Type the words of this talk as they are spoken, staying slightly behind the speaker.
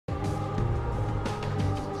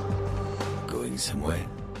going somewhere?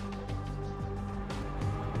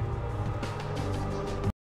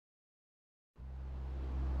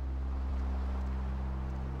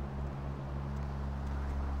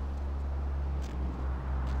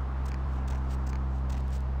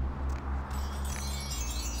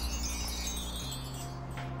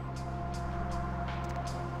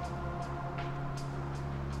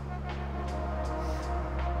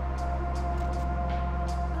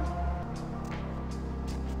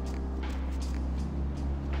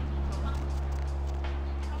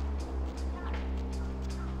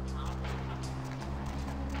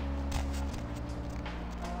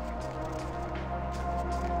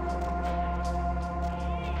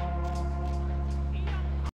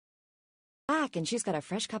 And she's got a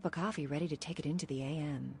fresh cup of coffee ready to take it into the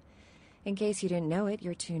AM. In case you didn't know it,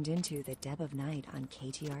 you're tuned into the Deb of Night on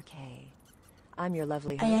KTRK. I'm your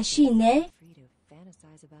lovely host. Feel free to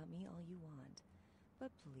fantasize about me all you want,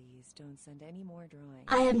 but please don't send any more drawings.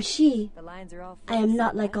 I am she. The lines are all I am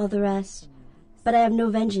not like all the rest, but I have no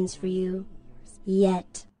vengeance for you.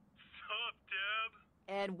 Yet. Sup,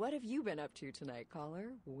 Deb? And what have you been up to tonight,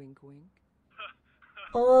 caller? Wink, wink.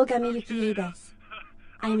 Ogami Yukie desu.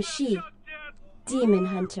 I am she. Demon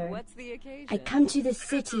hunter. What's the occasion? I come to this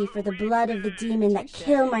city for the blood of the demon that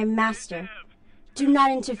killed my master. Do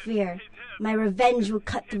not interfere. My revenge will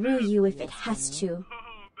cut through you if it has to. Oh,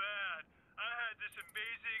 man. I had this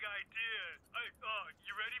amazing idea.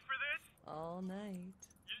 You ready for this? All night.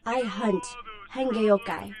 I hunt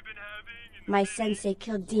Hengeyokai. My sensei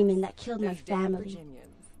killed demon that killed my family.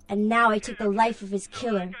 And now I took the life of his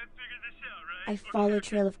killer. I follow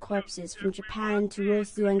trail of corpses from Japan to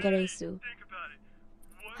Rosu and Garesu.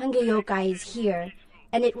 Hengeyokai is here,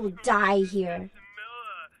 and it will die here.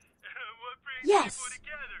 Yes!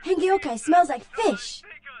 Hengeyokai smells like fish!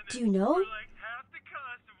 Do you know?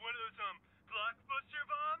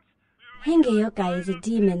 Hengeyokai is a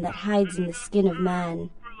demon that hides in the skin of man,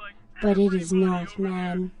 but it is not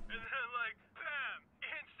man.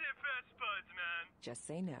 Just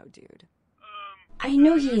say no, dude. I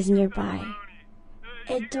know he is nearby.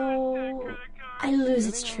 Edo... I lose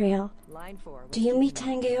its trail. Do you meet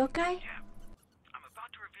Hengeyokai?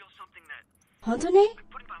 Hontone?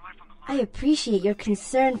 I appreciate your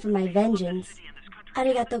concern for my vengeance.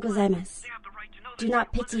 Arigatou gozaimasu. Do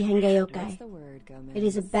not pity Hengeyokai. It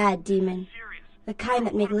is a bad demon, the kind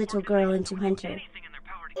that make little girl into hunter.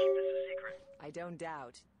 I don't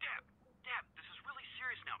doubt. Deb, this is really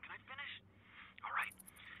serious now. Can I finish? All right.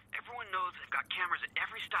 Everyone knows they've got cameras at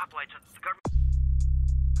every stoplight so that the government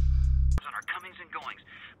on our comings and goings.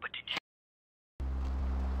 But did you...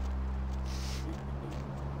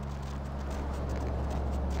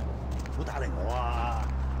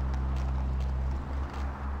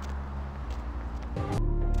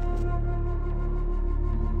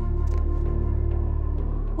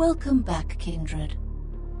 Welcome back, kindred.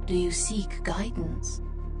 Do you seek guidance?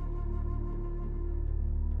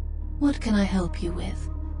 What can I help you with?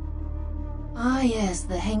 Ah, yes,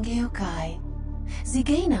 the Hengeyokai.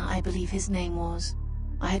 Zigena, I believe his name was.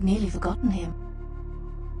 I had nearly forgotten him.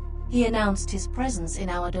 He announced his presence in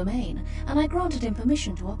our domain, and I granted him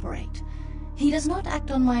permission to operate. He does not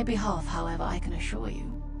act on my behalf, however, I can assure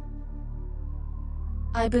you.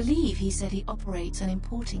 I believe he said he operates an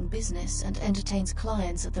importing business and entertains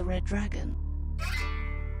clients at the Red Dragon.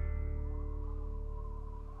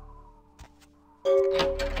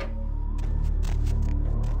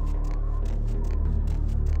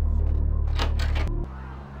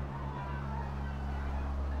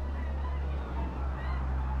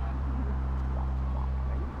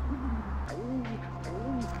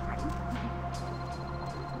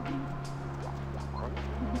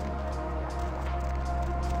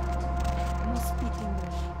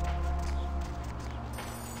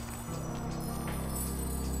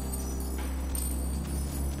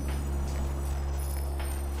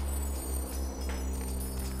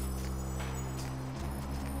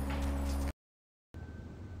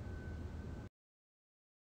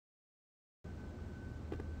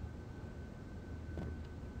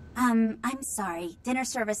 I'm sorry. Dinner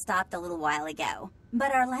service stopped a little while ago,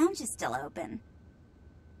 but our lounge is still open.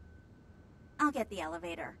 I'll get the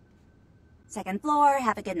elevator. Second floor,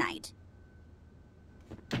 have a good night.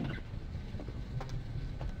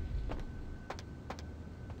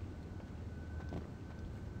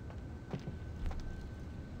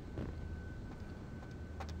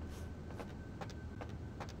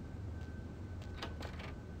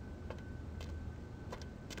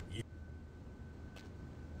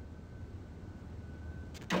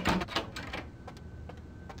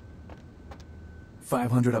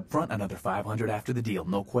 $500 up front, another $500 after the deal.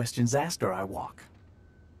 No questions asked or I walk.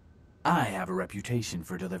 I have a reputation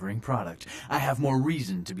for delivering product. I have more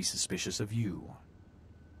reason to be suspicious of you.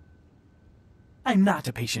 I'm not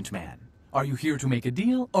a patient man. Are you here to make a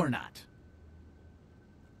deal or not?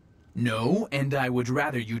 No, and I would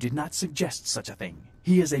rather you did not suggest such a thing.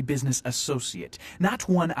 He is a business associate, not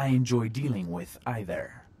one I enjoy dealing with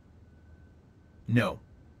either. No.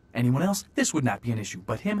 Anyone else? This would not be an issue,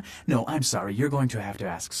 but him? No, I'm sorry, you're going to have to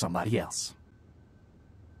ask somebody else.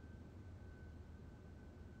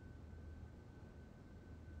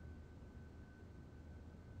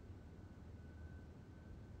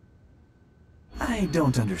 I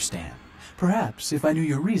don't understand. Perhaps if I knew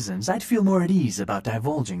your reasons, I'd feel more at ease about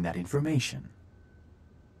divulging that information.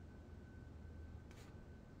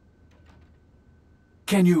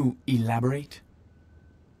 Can you elaborate?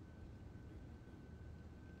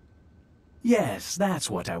 Yes, that's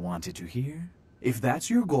what I wanted to hear. If that's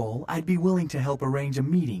your goal, I'd be willing to help arrange a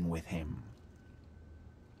meeting with him.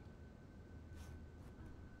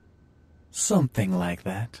 Something like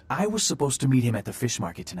that. I was supposed to meet him at the fish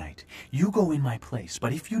market tonight. You go in my place,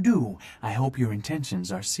 but if you do, I hope your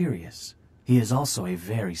intentions are serious. He is also a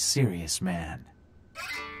very serious man.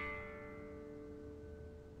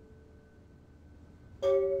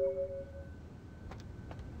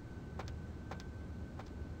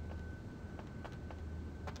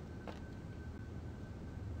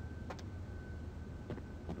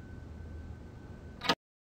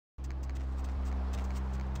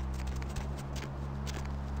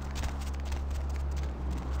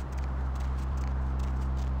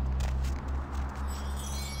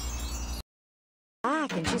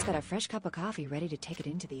 And she's got a fresh cup of coffee ready to take it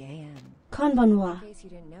into the AM. Konbanwa, In case you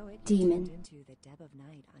didn't know it, demon. tuned into the Deb of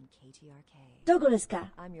Night on KTRK. Dogo desu ka?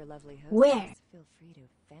 I'm your lovely host. Where? Feel free to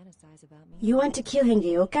fantasize about me. You want to kill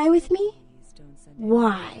Hengeyokai with me? Please don't send any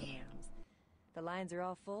Why? telegrams. The lines are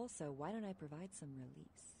all full, so why don't I provide some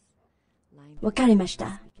release? Line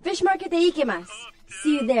Wakarimashita. Fish market de ikemasu.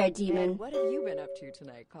 See you there, demon. And what have you been up to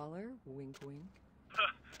tonight, caller? Wink, wink.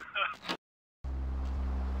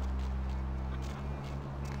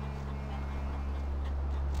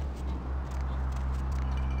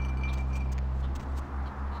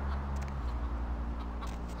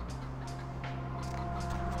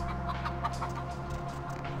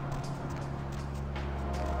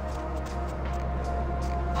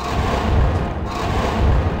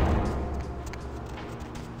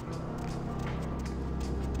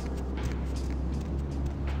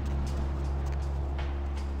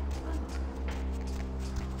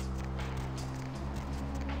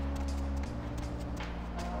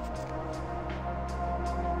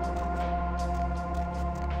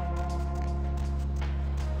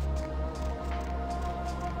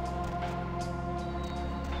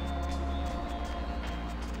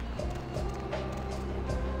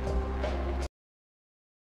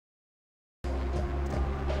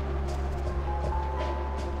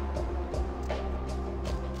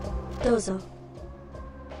 Dozo.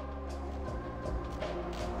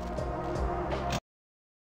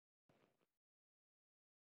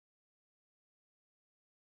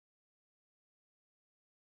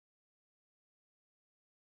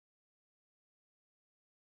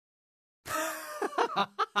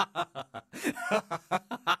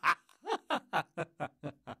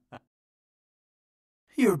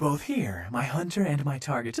 You're both here, my hunter and my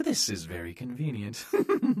target. This is very convenient.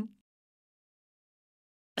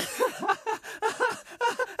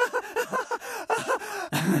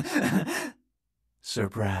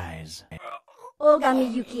 Surprise. Ogami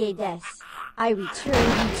Yukie desu. I return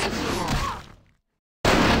you to hell.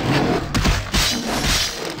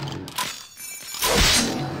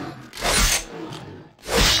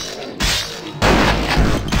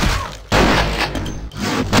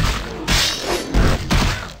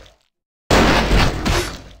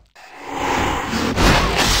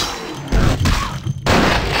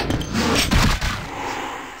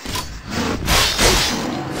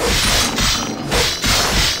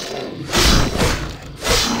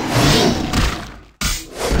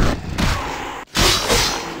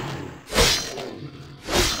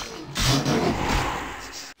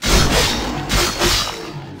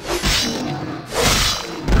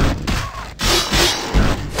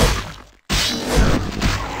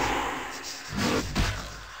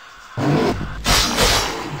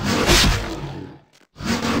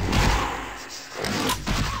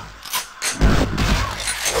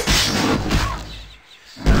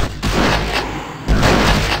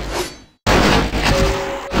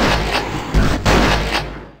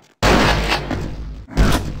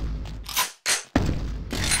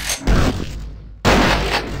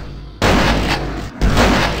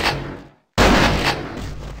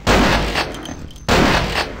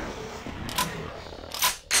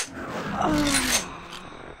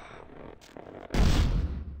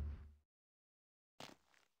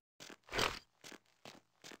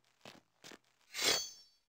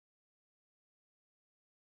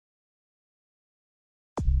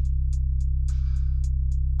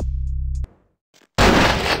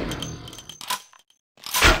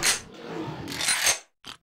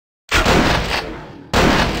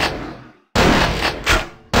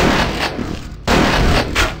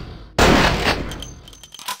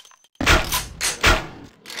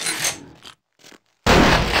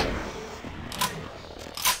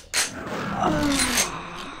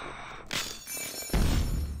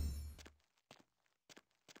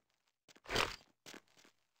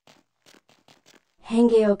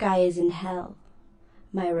 Hengeyokai is in hell.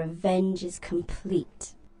 My revenge is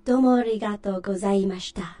complete. Domo arigato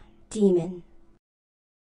gozaimashita, demon.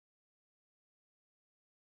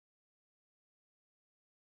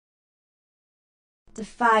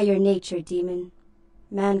 Defy your nature, demon.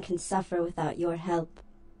 Man can suffer without your help.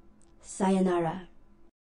 Sayonara.